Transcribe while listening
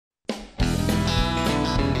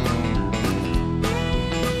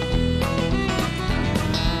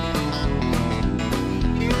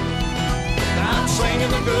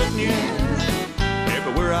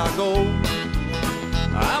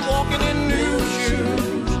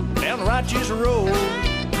righteous road.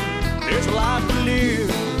 There's a life to live,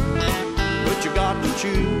 but you got to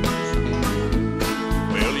choose.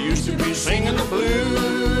 Well, you used to be singing the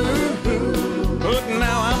blues, but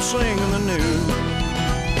now I'm singing the new.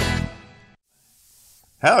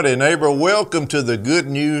 Howdy, neighbor. Welcome to the Good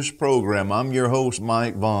News program. I'm your host,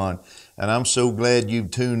 Mike Vaughn, and I'm so glad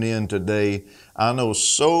you've tuned in today. I know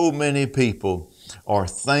so many people are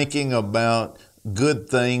thinking about good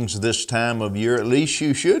things this time of year. At least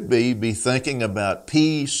you should be thinking about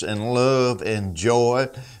peace and love and joy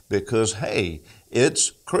because, hey, it's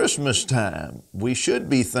Christmas time. We should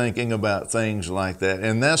be thinking about things like that.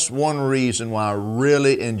 And that's one reason why I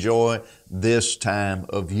really enjoy this time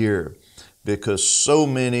of year, because so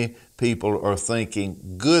many people are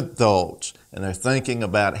thinking good thoughts and they're thinking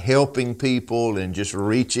about helping people and just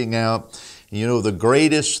reaching out. You know, the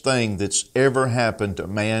greatest thing that's ever happened to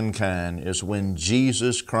mankind is when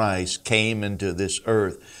Jesus Christ came into this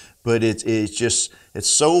earth. But it's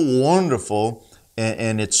so wonderful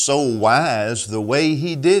and it's so wise the way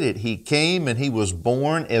He did it. He came and He was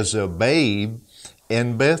born as a babe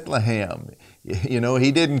in Bethlehem. You know,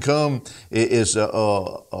 He didn't come as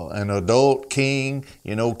an adult king,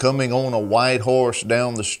 you know, coming on a white horse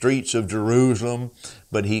down the streets of Jerusalem,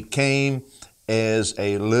 but He came as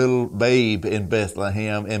a little babe in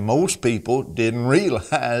Bethlehem, and most people didn't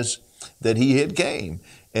realize that He had came.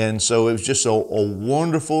 And so it was just a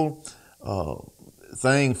wonderful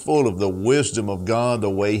thing, full of the wisdom of God, the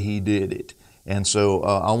way He did it. And so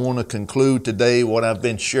I want to conclude today what I've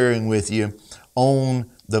been sharing with you on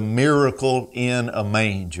the miracle in a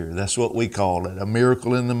manger. That's what we call it, a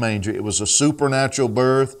miracle in the manger. It was a supernatural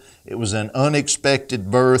birth. It was an unexpected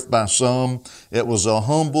birth by some. It was a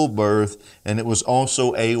humble birth, and it was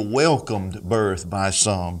also a welcomed birth by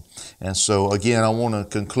some. And so again, I want to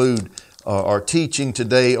conclude our teaching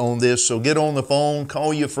today on this. So get on the phone,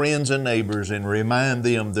 call your friends and neighbors, and remind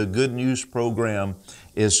them the Good News program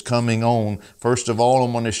is coming on. First of all,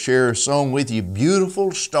 I'm going to share a song with you,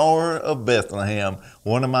 Beautiful Star of Bethlehem,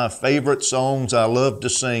 one of my favorite songs I love to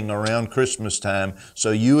sing around Christmas time.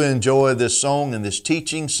 So you enjoy this song and this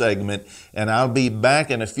teaching segment, and I'll be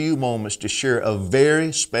back in a few moments to share a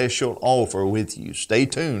very special offer with you. Stay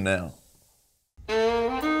tuned now.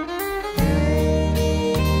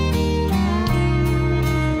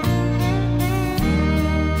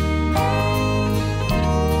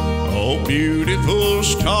 Beautiful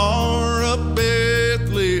star of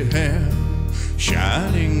Bethlehem,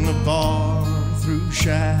 shining afar through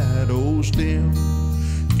shadows dim,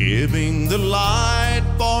 giving the light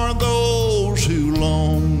for those who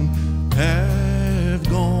long have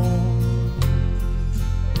gone,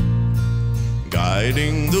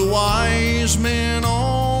 guiding the wise men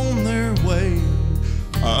on their way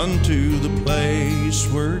unto the place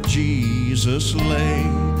where Jesus lay.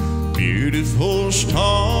 Beautiful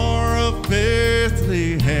star of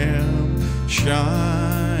Bethlehem,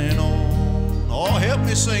 shine on. Oh, help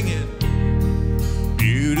me sing it.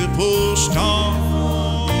 Beautiful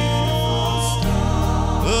star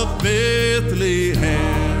of Bethlehem,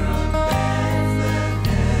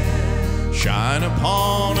 shine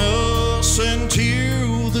upon us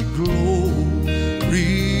until the glory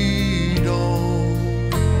dawn.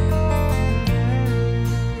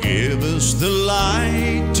 Give us the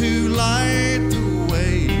light to light the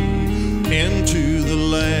way into the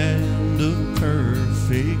land of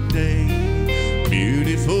perfect day.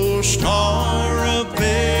 Beautiful star of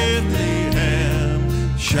Bethlehem,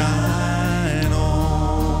 shine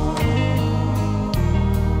on.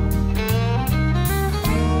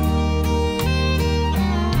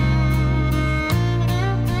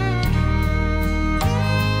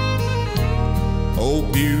 Oh,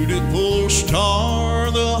 beautiful star,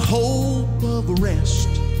 the hope of rest,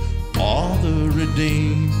 all the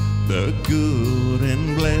redeemed, the good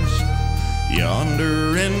and blessed,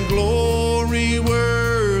 yonder in glory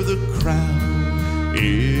where the crown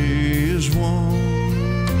is won.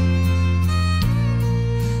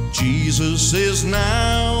 Jesus is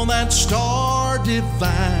now that star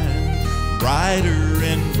divine, brighter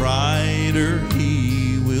and brighter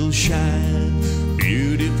He will shine.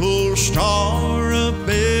 Beautiful star of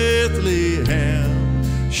Bethlehem,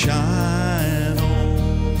 shine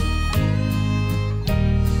on.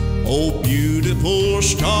 Oh, beautiful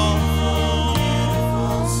star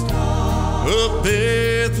of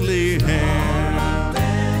Bethlehem,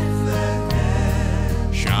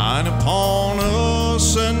 shine upon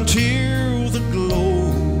us until the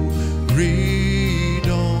glory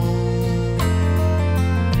dawn.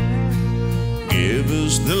 Give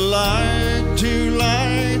us the light to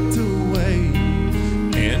light the way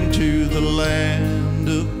into the land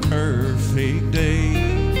of perfect day.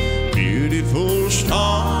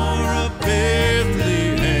 star of Bethlehem,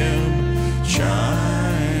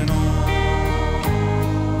 shine on.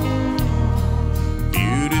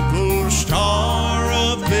 Beautiful star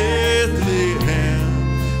of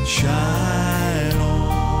Bethlehem, shine on.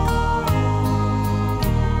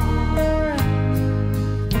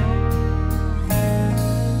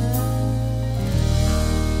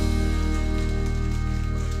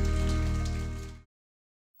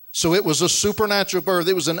 So it was a supernatural birth.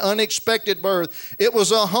 It was an unexpected birth. It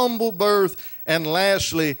was a humble birth. And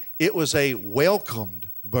lastly, it was a welcomed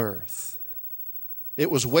birth.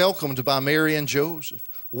 It was welcomed by Mary and Joseph,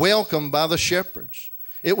 welcomed by the shepherds.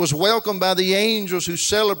 It was welcomed by the angels who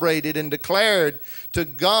celebrated and declared to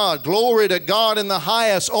God, glory to God in the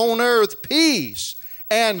highest, on earth, peace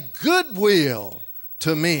and goodwill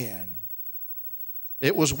to men.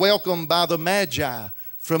 It was welcomed by the Magi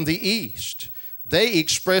from the east. They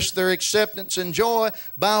expressed their acceptance and joy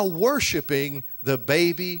by worshiping the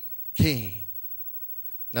baby king.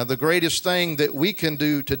 Now, the greatest thing that we can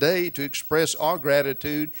do today to express our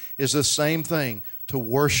gratitude is the same thing, to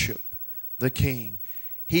worship the king.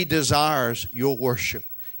 He desires your worship.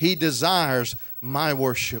 He desires my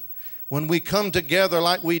worship. When we come together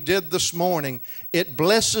like we did this morning, it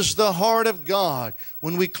blesses the heart of God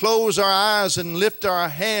when we close our eyes and lift our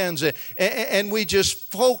hands and we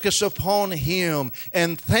just focus upon Him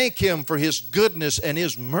and thank Him for His goodness and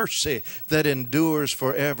His mercy that endures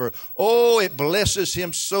forever. Oh, it blesses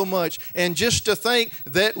Him so much. And just to think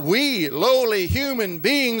that we, lowly human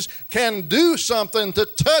beings, can do something to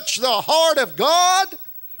touch the heart of God. Amen.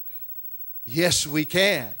 Yes, we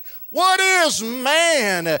can. What is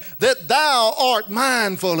man that thou art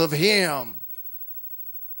mindful of him?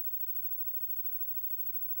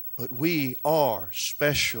 But we are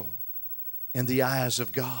special in the eyes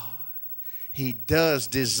of God. He does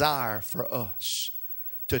desire for us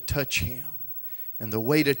to touch Him. And the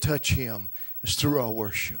way to touch Him is through our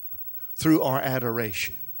worship, through our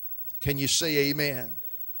adoration. Can you say amen?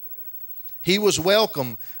 He was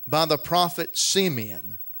welcomed by the prophet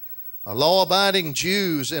Simeon. A law-abiding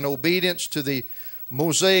Jews in obedience to the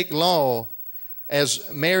Mosaic law, as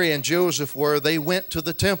Mary and Joseph were, they went to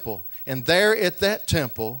the temple. And there at that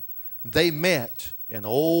temple, they met an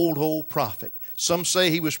old prophet. Some say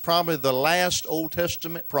he was probably the last Old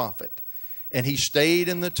Testament prophet. And he stayed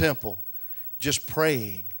in the temple just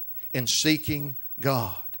praying and seeking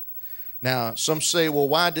God. Now, some say, well,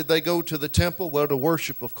 why did they go to the temple? Well, to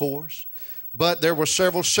worship, of course. But there were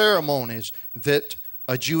several ceremonies that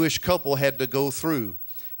a Jewish couple had to go through.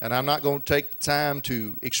 And I'm not going to take the time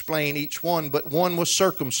to explain each one, but one was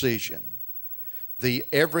circumcision.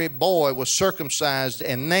 Every boy was circumcised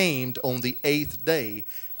and named on the 8th day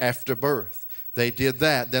after birth. They did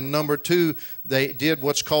that. Then number 2, they did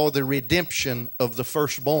what's called the redemption of the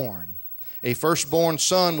firstborn. A firstborn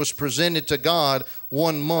son was presented to God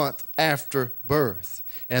 1 month after birth.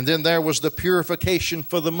 And then there was the purification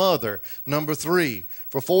for the mother. Number 3,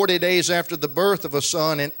 for 40 days after the birth of a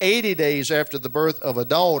son and 80 days after the birth of a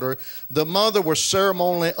daughter, the mother was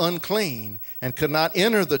ceremonially unclean and could not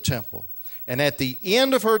enter the temple. And at the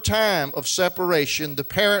end of her time of separation, the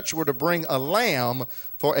parents were to bring a lamb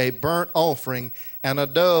for a burnt offering and a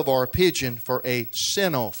dove or a pigeon for a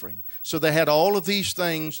sin offering. So they had all of these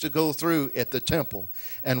things to go through at the temple.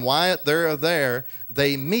 And while they're there,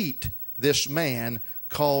 they meet this man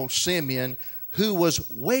called Simeon, who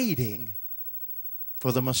was waiting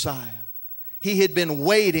for the Messiah. He had been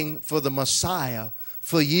waiting for the Messiah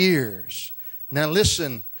for years. Now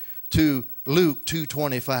listen to Luke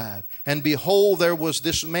 2:25. And behold, there was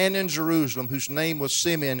this man in Jerusalem whose name was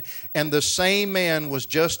Simeon, and the same man was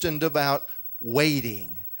just and devout,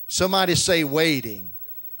 waiting. Somebody say waiting.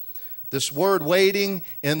 This word waiting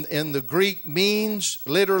in the Greek means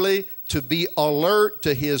literally to be alert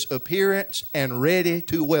to His appearance and ready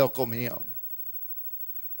to welcome Him.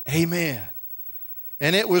 Amen.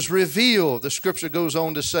 And it was revealed, the scripture goes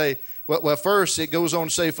on to say, well, first it goes on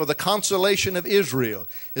to say, for the consolation of Israel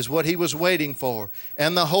is what he was waiting for.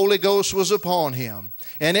 And the Holy Ghost was upon him.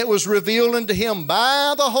 And it was revealed unto him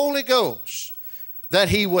by the Holy Ghost that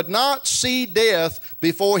he would not see death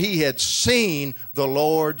before he had seen the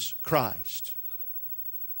Lord's Christ.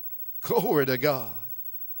 Glory to God.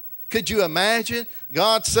 Could you imagine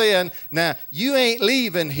God saying, now you ain't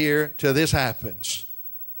leaving here till this happens?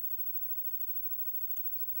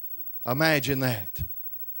 Imagine that.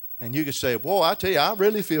 And you could say, boy, I tell you, I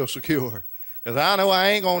really feel secure because I know I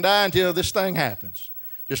ain't going to die until this thing happens,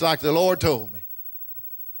 just like the Lord told me.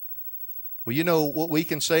 Well, you know what we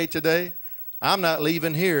can say today? I'm not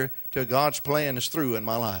leaving here till God's plan is through in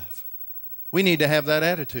my life. We need to have that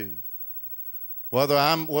attitude. whether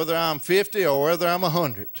I'm 50 or whether I'm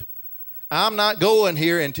 100. I'm not going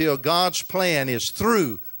here until God's plan is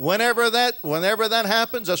through. Whenever that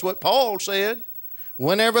happens, that's what Paul said.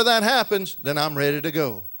 Whenever that happens, then I'm ready to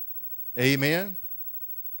go. Amen.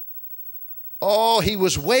 Oh, he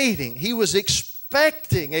was waiting. He was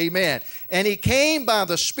expecting. Amen. And he came by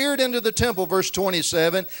the Spirit into the temple, verse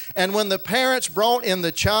 27. And when the parents brought in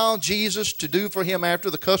the child Jesus to do for him after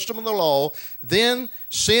the custom of the law, then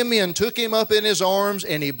Simeon took him up in his arms,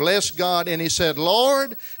 and he blessed God, and he said,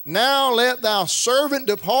 Lord, now let thy servant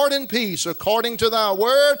depart in peace according to thy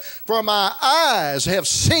word, for my eyes have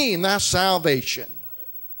seen thy salvation.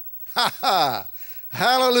 Ha ha!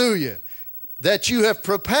 Hallelujah! That you have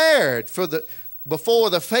prepared before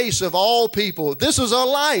the face of all people. This is a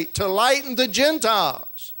light to lighten the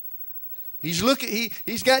Gentiles. He's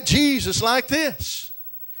got Jesus like this.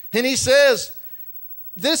 And he says,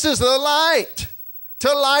 this is the light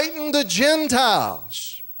to lighten the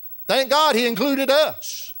Gentiles. Thank God he included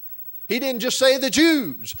us. He didn't just say the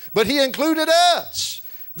Jews, but he included us.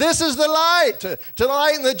 This is the light to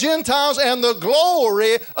lighten the Gentiles and the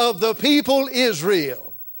glory of the people Israel.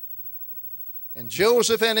 And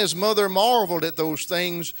Joseph and his mother marveled at those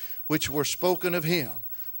things which were spoken of him.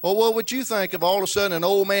 Well, what would you think if all of a sudden an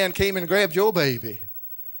old man came and grabbed your baby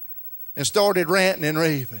and started ranting and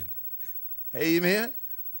raving? Amen.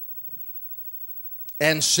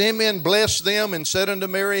 And Simeon blessed them and said unto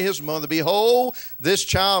Mary his mother, Behold, this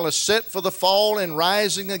child is set for the fall and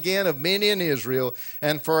rising again of many in Israel,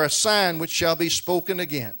 and for a sign which shall be spoken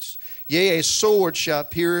against. Yea, a sword shall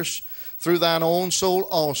pierce through thine own soul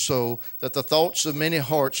also, that the thoughts of many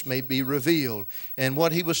hearts may be revealed. And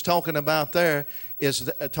what he was talking about there is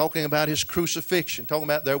talking about his crucifixion, talking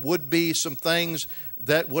about there would be some things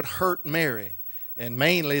that would hurt Mary. And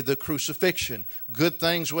mainly the crucifixion. Good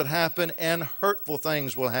things would happen and hurtful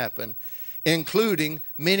things will happen, including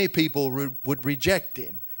many people would reject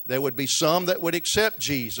him. There would be some that would accept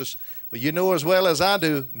Jesus, but you know as well as I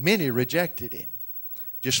do, many rejected him,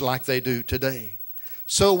 just like they do today.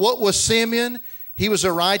 So what was Simeon? He was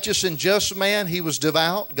a righteous and just man. He was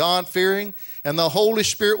devout, God-fearing, and the Holy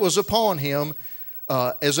Spirit was upon him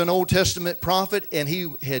as an Old Testament prophet, and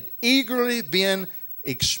he had eagerly been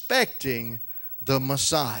expecting the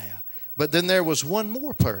Messiah. But then there was one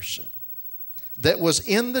more person that was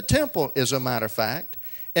in the temple, as a matter of fact,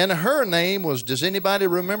 and her name was, does anybody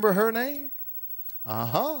remember her name?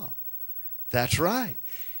 That's right.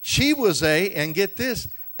 She was and get this,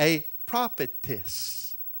 a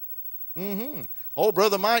prophetess. Oh,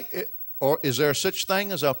 Brother Mike, or is there such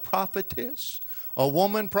thing as a prophetess? A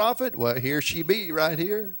woman prophet? Well, here she be right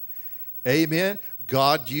here. Amen.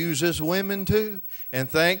 God uses women too. And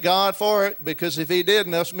thank God for it, because if he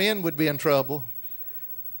didn't, us men would be in trouble.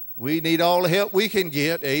 We need all the help we can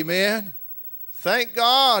get. Amen. Thank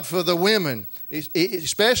God for the women,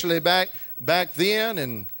 especially back then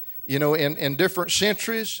and, you know, in different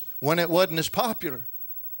centuries when it wasn't as popular.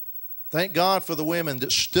 Thank God for the women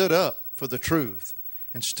that stood up for the truth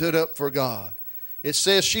and stood up for God. It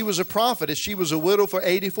says she was a prophetess. She was a widow for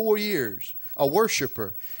 84 years, a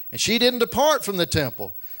worshiper. And she didn't depart from the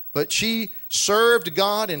temple, but she served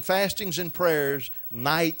God in fastings and prayers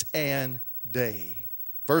night and day.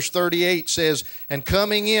 Verse 38 says, And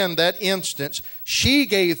coming in that instance, she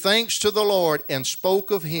gave thanks to the Lord and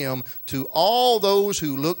spoke of him to all those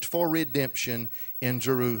who looked for redemption in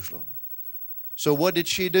Jerusalem. So what did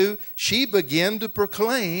she do? She began to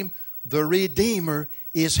proclaim, the Redeemer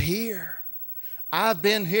is here. I've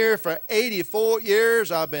been here for 84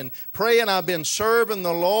 years. I've been praying. I've been serving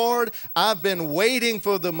the Lord. I've been waiting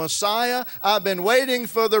for the Messiah. I've been waiting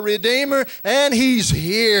for the Redeemer, and he's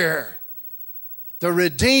here. The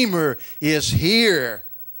Redeemer is here.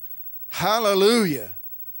 Hallelujah.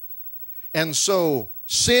 And so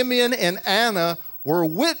Simeon and Anna were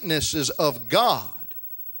witnesses of God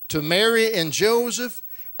to Mary and Joseph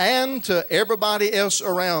and to everybody else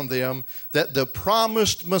around them that the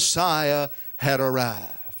promised Messiah had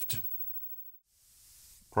arrived.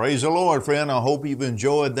 Praise the Lord, friend. I hope you've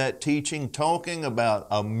enjoyed that teaching, talking about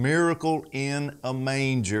a miracle in a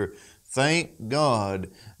manger. Thank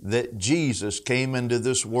God that Jesus came into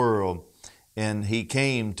this world and he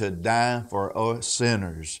came to die for us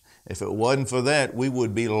sinners. If it wasn't for that, we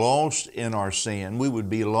would be lost in our sin. We would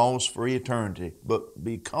be lost for eternity. But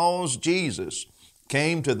because Jesus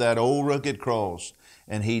came to that old rugged cross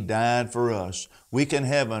and he died for us, we can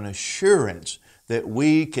have an assurance that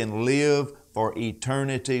we can live for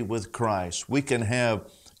eternity with Christ. We can have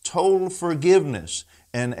total forgiveness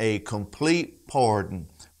and a complete pardon.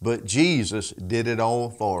 But Jesus did it all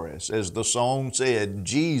for us. As the song said,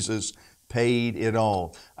 Jesus paid it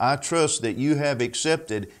all. I trust that you have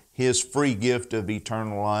accepted His free gift of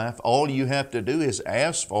eternal life. All you have to do is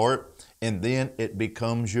ask for it, and then it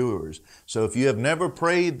becomes yours. So if you have never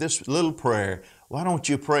prayed this little prayer, why don't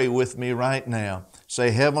you pray with me right now?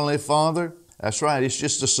 Say, Heavenly Father, that's right, it's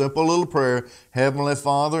just a simple little prayer. Heavenly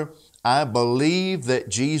Father, I believe that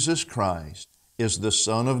Jesus Christ is the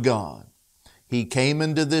Son of God. He came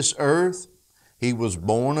into this earth. He was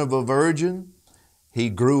born of a virgin. He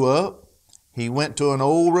grew up. He went to an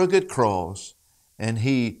old rugged cross, and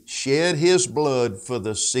He shed His blood for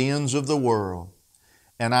the sins of the world.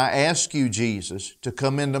 And I ask you, Jesus, to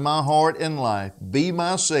come into my heart and life, be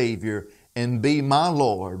my Savior, and be my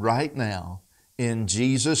Lord right now. In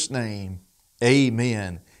Jesus' name,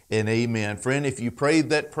 amen and amen. Friend, if you prayed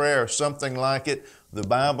that prayer or something like it, the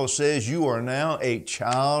Bible says you are now a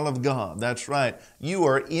child of God. That's right. You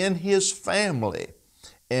are in His family.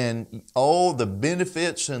 And all the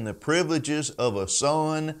benefits and the privileges of a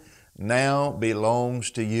son now belongs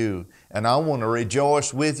to you. And I want to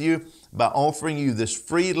rejoice with you by offering you this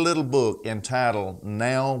free little book entitled,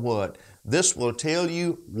 Now What? This will tell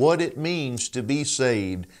you what it means to be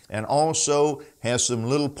saved, and also has some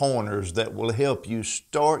little pointers that will help you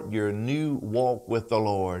start your new walk with the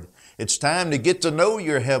Lord. It's time to get to know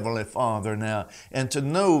your Heavenly Father now, and to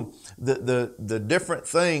know the different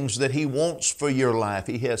things that He wants for your life.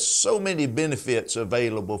 He has so many benefits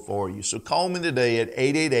available for you. So call me today at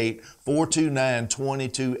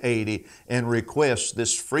 888-429-2280 and request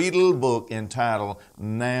this free little book entitled,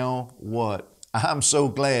 Now What? I'm so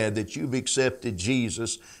glad that you've accepted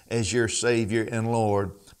Jesus as your Savior and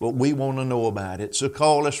Lord, but we want to know about it. So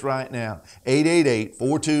call us right now,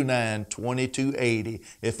 888-429-2280.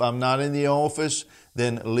 If I'm not in the office,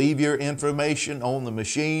 then leave your information on the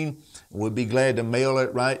machine. We'll be glad to mail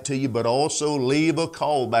it right to you, but also leave a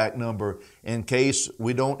callback number in case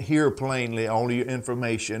we don't hear plainly all your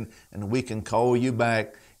information, and we can call you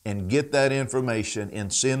back and get that information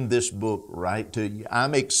and send this book right to you.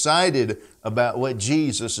 I'm excited about what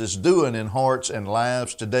Jesus is doing in hearts and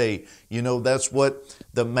lives today. You know, that's what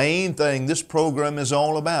the main thing this program is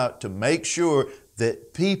all about, to make sure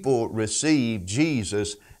that people receive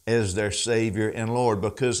Jesus as their Savior and Lord,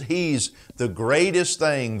 because He's the greatest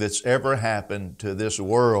thing that's ever happened to this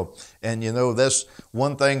world. And you know, that's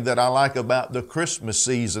one thing that I like about the Christmas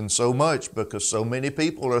season so much, because so many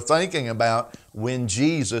people are thinking about when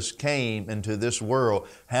Jesus came into this world,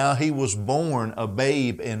 how He was born a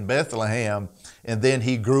babe in Bethlehem, and then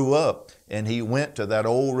He grew up and He went to that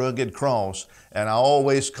old rugged cross. And I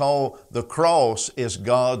always call the cross is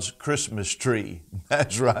God's Christmas tree.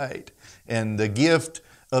 That's right. And the gift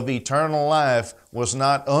of eternal life was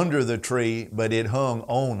not under the tree, but it hung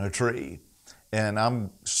on a tree. And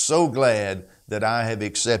I'm so glad that I have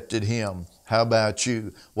accepted Him. How about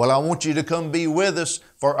you? Well, I want you to come be with us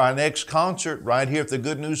for our next concert right here at the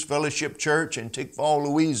Good News Fellowship Church in Tickfall,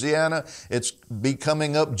 Louisiana. It's be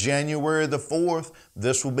coming up January the 4th.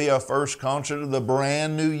 This will be our first concert of the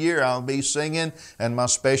brand new year. I'll be singing, and my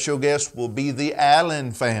special guest will be the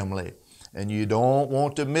Allen family. And you don't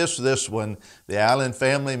want to miss this one. The Allen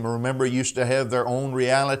family, remember, used to have their own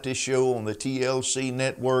reality show on the TLC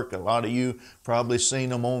network. A lot of you probably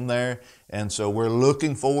seen them on there. And so we're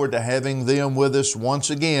looking forward to having them with us once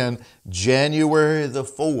again, January the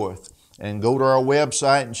 4th. And go to our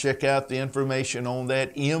website and check out the information on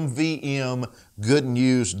that,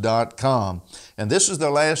 mvmgoodnews.com. And this is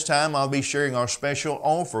the last time I'll be sharing our special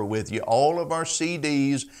offer with you. All of our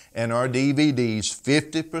CDs and our DVDs,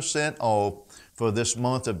 50% off for this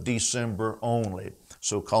month of December only.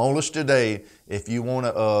 So call us today if you want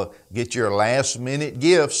to get your last minute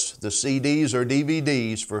gifts, the CDs or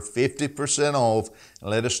DVDs, for 50% off.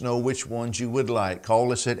 Let us know which ones you would like.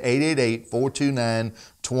 Call us at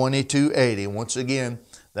 888-429-2280. Once again,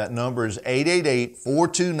 that number is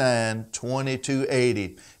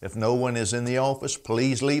 888-429-2280. If no one is in the office,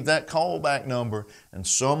 please leave that callback number and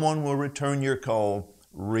someone will return your call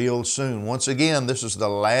real soon. Once again, this is the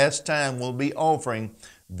last time we'll be offering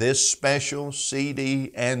this special CD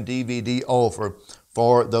and DVD offer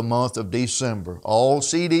for the month of December. All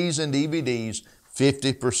CDs and DVDs,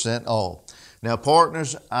 50% off. Now,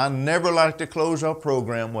 partners, I never like to close our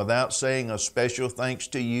program without saying a special thanks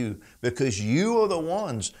to you, because you are the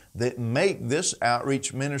ones that make this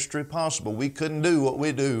outreach ministry possible. We couldn't do what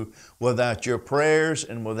we do without your prayers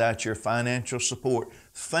and without your financial support.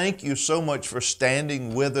 Thank you so much for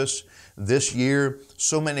standing with us this year.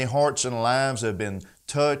 So many hearts and lives have been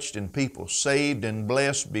touched and people saved and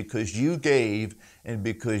blessed because you gave and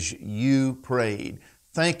because you prayed.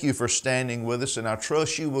 Thank you for standing with us, and I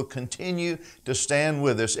trust you will continue to stand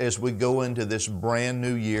with us as we go into this brand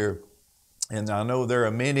new year And I know there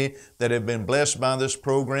are many that have been blessed by this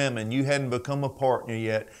program and you hadn't become a partner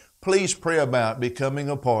yet. Please pray about becoming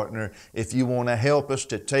a partner if you want to help us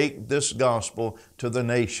to take this gospel to the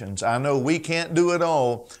nations. I know we can't do it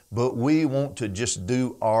all, but we want to just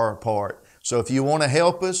do our part. So if you want to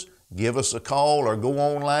help us, give us a call or go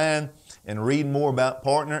online and read more about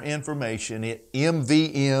partner information at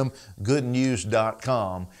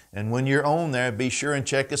mvmgoodnews.com. And when you're on there, be sure and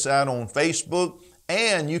check us out on Facebook,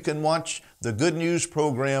 and you can watch the Good News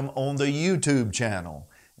program on the YouTube channel.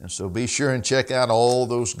 And so be sure and check out all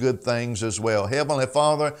those good things as well. Heavenly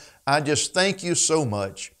Father, I just thank you so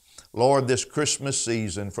much, Lord, this Christmas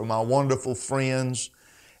season for my wonderful friends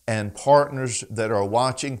and partners that are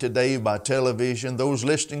watching today by television, those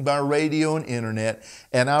listening by radio and internet.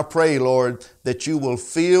 And I pray, Lord, that you will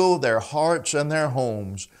fill their hearts and their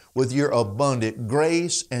homes with your abundant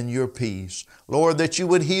grace and your peace. Lord, that you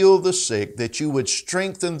would heal the sick, that you would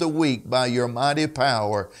strengthen the weak by your mighty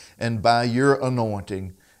power and by your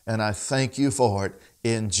anointing. And I thank you for it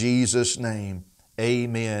in Jesus' name.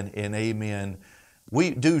 Amen and amen. We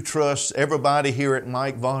do trust everybody here at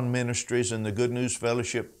Mike Vaughn Ministries and the Good News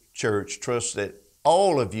Fellowship Church trust that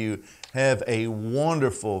all of you have a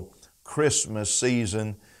wonderful Christmas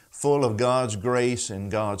season full of God's grace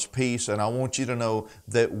and God's peace. And I want you to know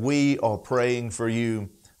that we are praying for you.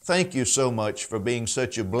 Thank you so much for being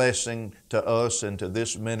such a blessing to us and to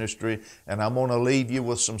this ministry. And I'm going to leave you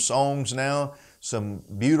with some songs now, some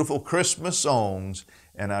beautiful Christmas songs.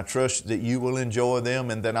 And I trust that you will enjoy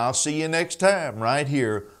them. And then I'll see you next time right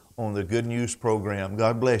here on the Good News program.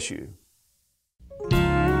 God bless you.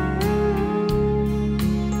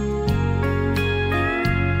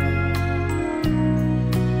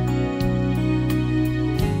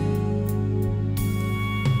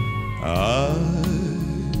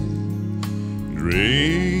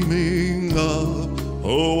 Dreaming of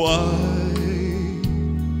a white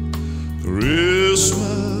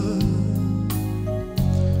Christmas,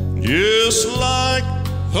 just like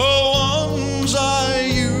the ones I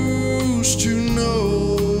used to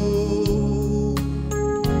know,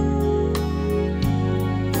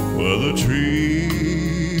 where the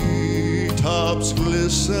treetops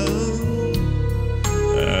glisten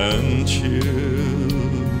and children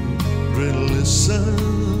listen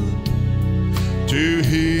to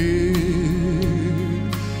hear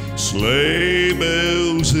sleigh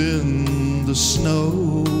bells in the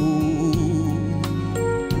snow.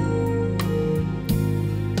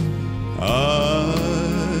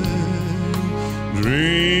 I'm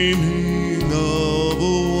dreaming of a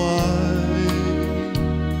white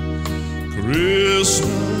Christmas,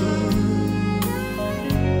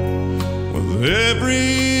 with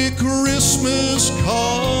every Christmas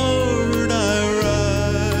card I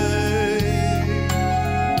write.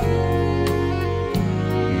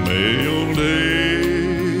 May your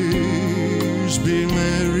days be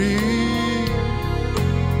merry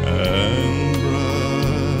and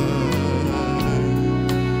bright,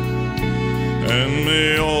 and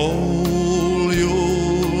may all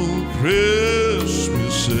your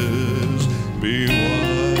Christmases be white.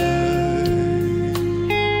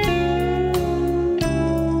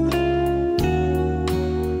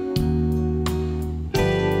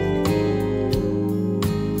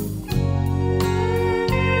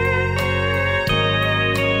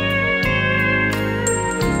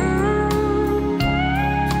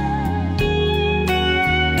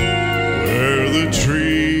 Where the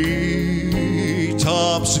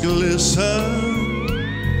treetops glisten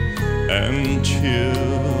and children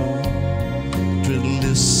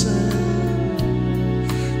listen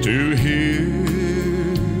to hear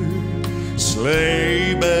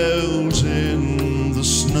sleigh bells in the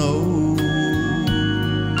snow.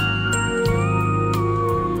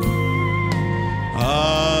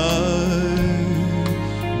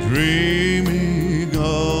 I'm dreaming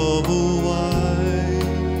of a white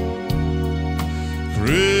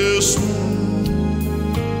Christmas,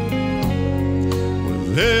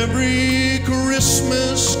 with every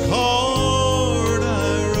Christmas card I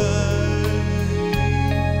write.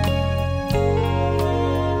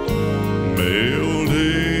 May your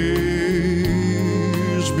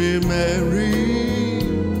days be merry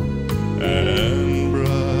and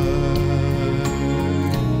bright,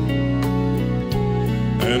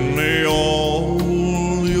 and may all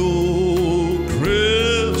your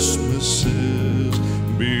Christmases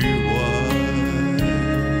be white.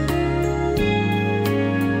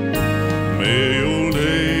 May your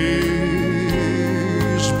days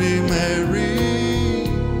be merry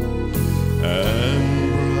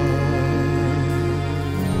and bright,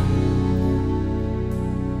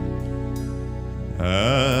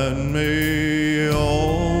 and may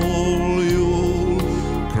all your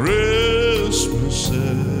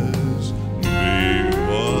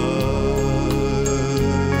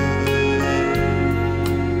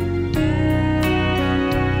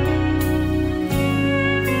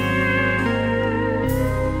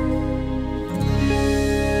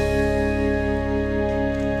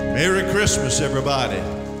Merry Christmas, everybody.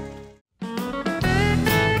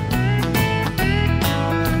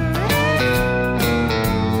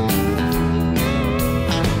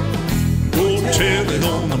 Tell it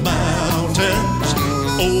on the mountains,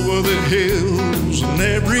 over the hills and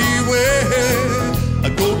everywhere. I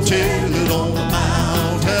go tell it on the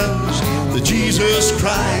mountains that Jesus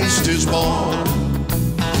Christ is born.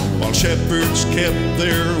 While shepherds kept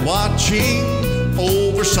their watching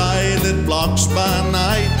over silent blocks by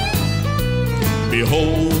night,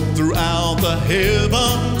 behold, throughout the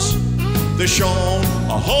heavens there shone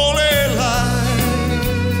a holy light.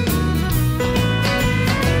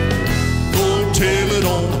 Tell it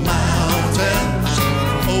on the mountains,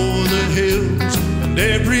 over the hills and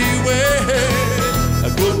everywhere. I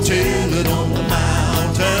go tell it on the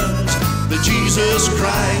mountains that Jesus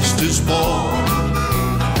Christ is born.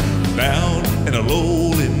 Down in a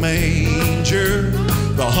lowly manger,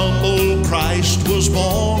 the humble Christ was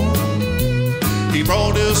born. He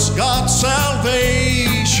brought us God's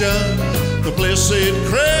salvation, the blessed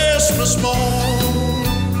Christmas morn.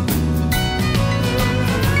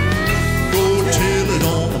 Tell it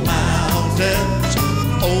on the mountains,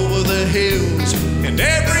 over the hills and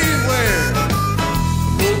everywhere.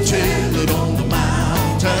 Go tell it on the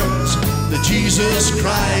mountains that Jesus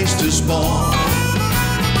Christ is born.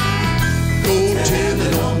 Go tell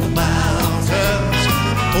it on the mountains,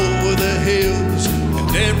 over the hills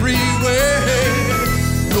and everywhere.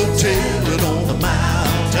 Go tell it on the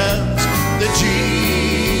mountains that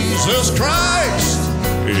Jesus Christ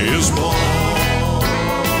is born.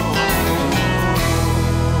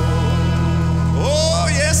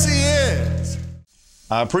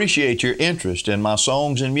 I appreciate your interest in my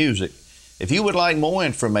songs and music. If you would like more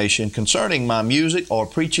information concerning my music or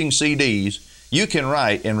preaching CDs, you can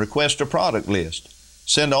write and request a product list.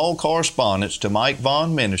 Send all correspondence to Mike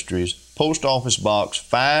Vaughn Ministries, Post Office Box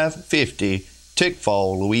 550,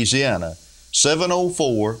 Tickfall, Louisiana,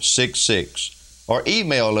 70466, or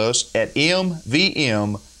email us at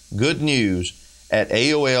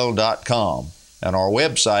mvmgoodnews@aol.com, and our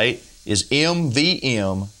website is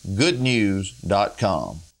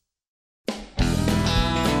mvmgoodnews.com.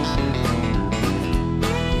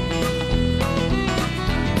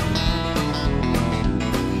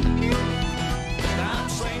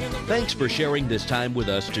 Thanks for sharing this time with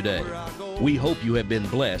us today. We hope you have been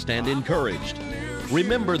blessed and encouraged.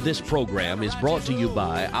 Remember, this program is brought to you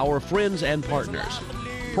by our friends and partners.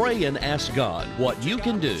 Pray and ask God what you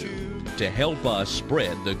can do to help us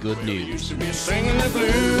spread the good news. Used to be singing the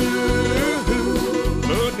blues,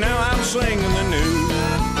 but now I'm singing the new.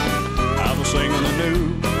 I'm singing the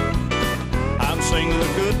new. I'm singing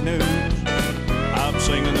the good news. I'm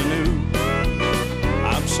singing the new.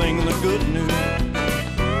 I'm singing the good news.